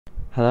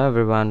Hello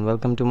everyone,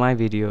 welcome to my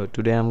video.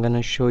 Today I'm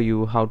gonna show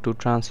you how to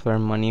transfer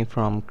money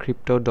from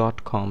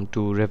crypto.com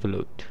to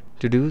Revolut.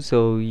 To do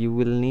so, you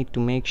will need to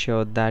make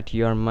sure that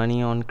your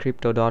money on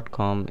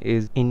crypto.com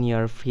is in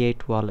your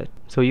fiat wallet.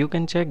 So you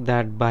can check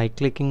that by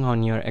clicking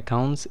on your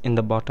accounts in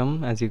the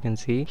bottom, as you can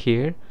see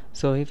here.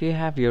 So if you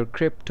have your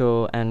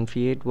crypto and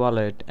fiat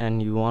wallet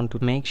and you want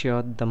to make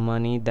sure the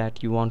money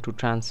that you want to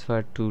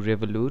transfer to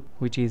Revolut,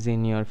 which is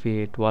in your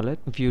fiat wallet,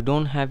 if you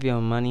don't have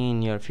your money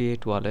in your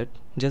fiat wallet,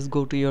 just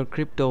go to your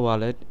crypto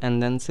wallet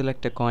and then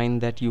select a coin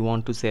that you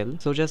want to sell.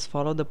 So just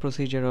follow the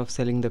procedure of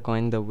selling the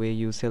coin the way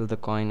you sell the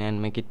coin and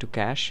make it to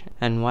cash.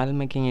 And while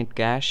making it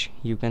cash,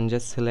 you can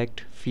just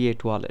select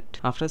fiat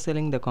wallet. After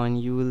selling the coin,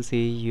 you will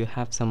see you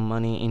have some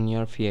money in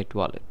your fiat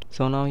wallet.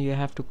 So now you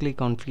have to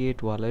click on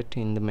fiat wallet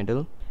in the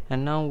middle.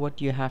 And now what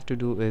you have to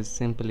do is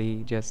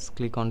simply just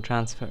click on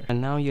transfer,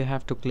 and now you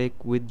have to click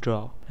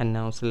withdraw, and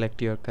now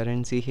select your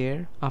currency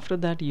here. After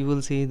that you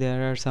will see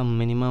there are some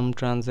minimum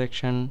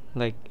transaction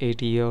like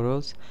 80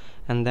 euros,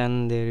 and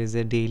then there is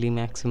a daily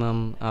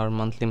maximum or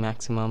monthly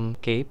maximum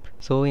cap.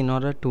 So in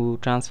order to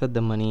transfer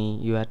the money,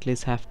 you at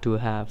least have to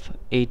have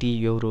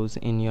 80 euros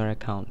in your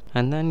account,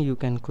 and then you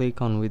can click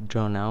on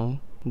withdraw now.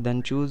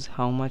 Then choose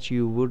how much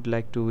you would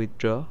like to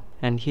withdraw,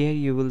 and here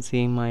you will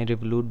see my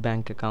Revolut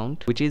bank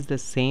account, which is the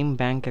same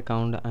bank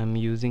account I'm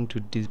using to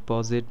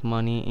deposit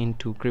money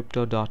into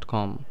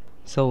crypto.com.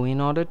 So in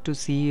order to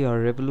see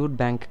your Revolut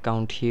bank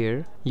account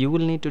here, you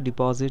will need to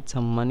deposit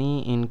some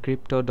money in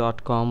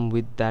crypto.com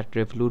with that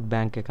Revolut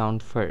bank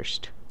account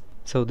first.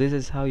 So this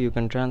is how you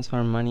can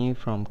transfer money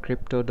from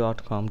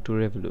crypto.com to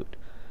Revolut.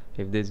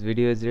 If this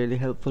video is really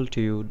helpful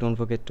to you, don't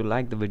forget to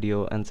like the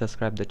video and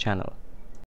subscribe the channel.